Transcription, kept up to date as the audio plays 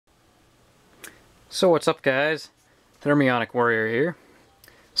So what's up, guys? Thermionic Warrior here.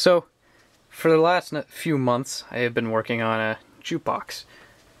 So for the last few months I have been working on a jukebox.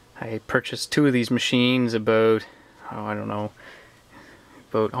 I purchased two of these machines about, I don't know,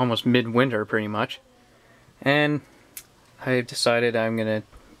 about almost midwinter pretty much, and I've decided I'm gonna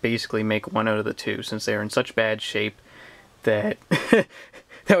basically make one out of the two since they're in such bad shape that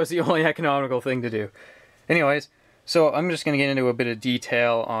that was the only economical thing to do. Anyways, so I'm just gonna get into a bit of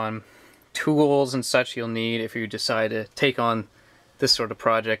detail on tools and such you'll need if you decide to take on this sort of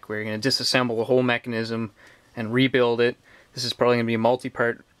project where you're going to disassemble the whole mechanism and rebuild it. This is probably going to be a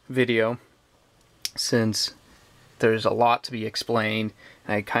multi-part video since there's a lot to be explained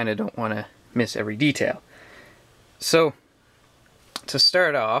and I kind of don't want to miss every detail. So to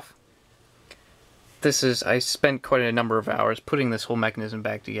start off, I spent quite a number of hours putting this whole mechanism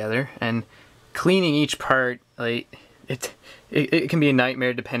back together and cleaning each part. Like it can be a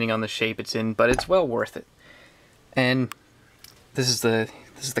nightmare depending on the shape it's in, but it's well worth it. And this is the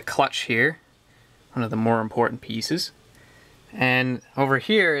clutch here, one of the more important pieces. And over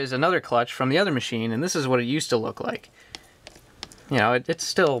here is another clutch from the other machine, and this is what it used to look like. You know, it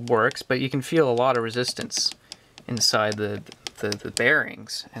still works, but you can feel a lot of resistance inside the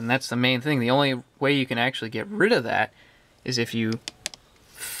bearings, and that's the main thing. The only way you can actually get rid of that is if you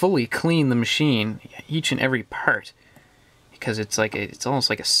fully clean the machine, each and every part, because it's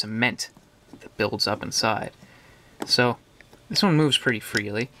almost like a cement that builds up inside. So this one moves pretty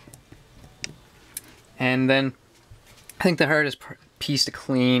freely. And then I think the hardest piece to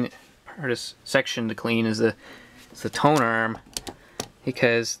clean, hardest section to clean is the tone arm,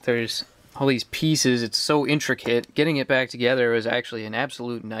 because there's all these pieces. It's so intricate. Getting it back together was actually an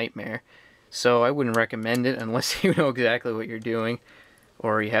absolute nightmare. So I wouldn't recommend it unless you know exactly what you're doing,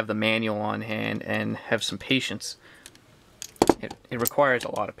 or you have the manual on hand and have some patience. It requires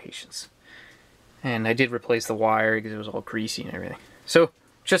a lot of patience. And I did replace the wire because it was all greasy and everything. So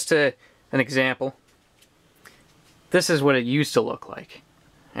just an example, this is what it used to look like.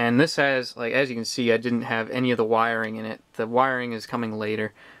 And this has, like, as you can see, I didn't have any of the wiring in it. The wiring is coming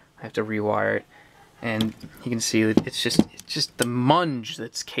later. I have to rewire it. And you can see that it's just the munge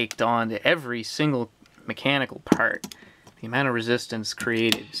that's caked on to every single mechanical part. The amount of resistance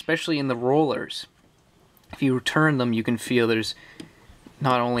created, especially in the rollers. If you turn them, you can feel there's,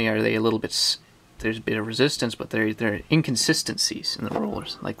 not only are they there's a bit of resistance, but there are inconsistencies in the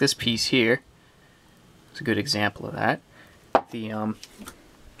rollers. Like this piece here is a good example of that.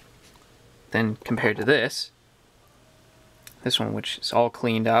 Then compared to this one, which is all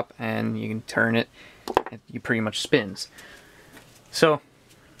cleaned up, and you can turn it, it pretty much spins. So,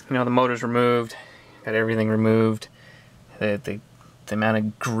 you know, the motor's removed, got everything removed. The amount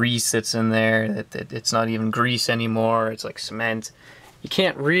of grease that's in there, that it's not even grease anymore, it's like cement. You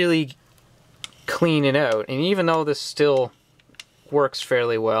can't really clean it out, and even though this still works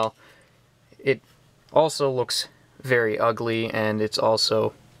fairly well, it also looks very ugly, and it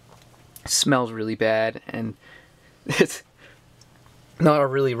smells really bad, and it's not a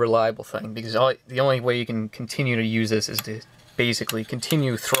really reliable thing, because the only way you can continue to use this is to basically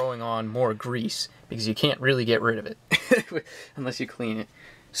continue throwing on more grease, because you can't really get rid of it unless you clean it.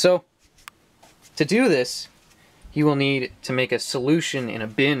 So to do this, you will need to make a solution in a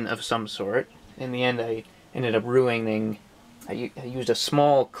bin of some sort. In the end, I ended up I used a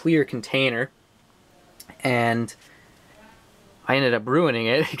small clear container, and I ended up ruining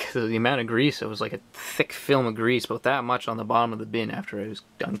it because of the amount of grease. It was like a thick film of grease, about that much on the bottom of the bin after I was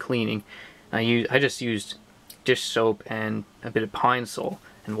done cleaning. I just used dish soap and a bit of pine sol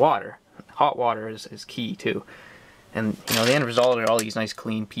and water. Hot water is key too. And you know, the end result are all these nice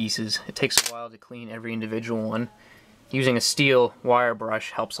clean pieces. It takes a while to clean every individual one. Using a steel wire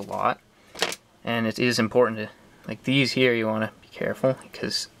brush helps a lot. And it is important to, like these here, you want to be careful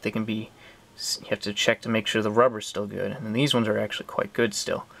because they can be, you have to check to make sure the rubber's still good. And these ones are actually quite good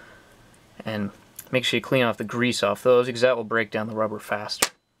still. And make sure you clean off the grease off those, because that will break down the rubber faster.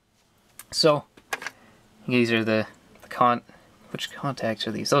 So these are which contacts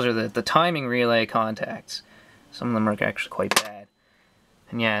are these? Those are the timing relay contacts. Some of them are actually quite bad.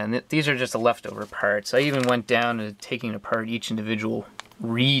 And yeah, and these are just the leftover parts. I even went down to taking apart each individual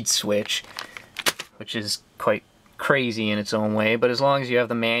reed switch, which is quite crazy in its own way, but as long as you have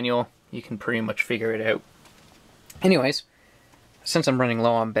the manual, you can pretty much figure it out. Anyways, since I'm running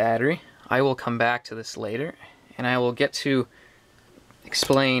low on battery, I will come back to this later, and I will get to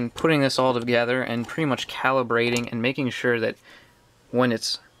explain putting this all together and pretty much calibrating and making sure that when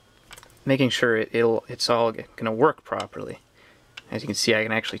it's all gonna work properly. As you can see, I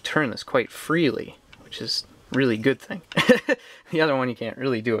can actually turn this quite freely, which is a really good thing. The other one you can't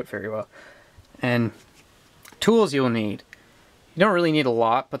really do it very well. And tools you'll need. You don't really need a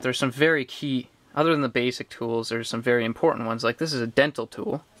lot, but there's some very key, other than the basic tools, there's some very important ones. Like this is a dental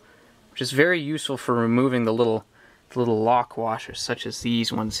tool, which is very useful for removing the little lock washers, such as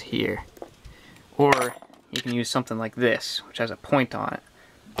these ones here. Or you can use something like this, which has a point on it.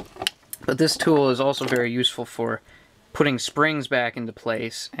 But this tool is also very useful for putting springs back into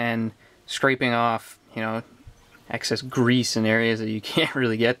place and scraping off, you know, excess grease in areas that you can't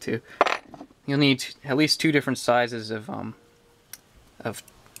really get to. You'll need at least 2 different sizes of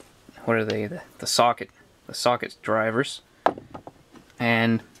what are they? The socket drivers,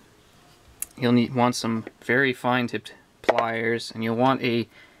 and you'll want some very fine-tipped pliers, and you'll want a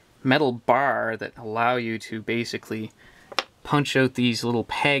metal bar that allow you to basically punch out these little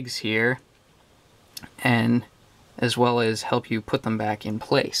pegs here, and as well as help you put them back in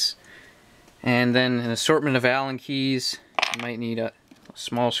place. And then an assortment of Allen keys. You might need a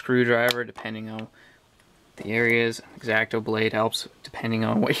small screwdriver depending on the areas. X-Acto blade helps depending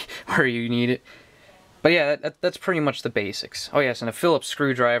on where you need it. But yeah, that's pretty much the basics. Oh yes, and a Phillips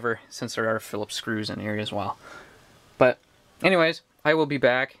screwdriver, since there are Phillips screws in here as well. But anyways, I will be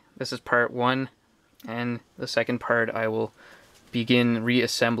back. This is part 1, and the second part I will begin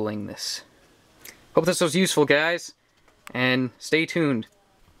reassembling this. Hope this was useful, guys, and stay tuned.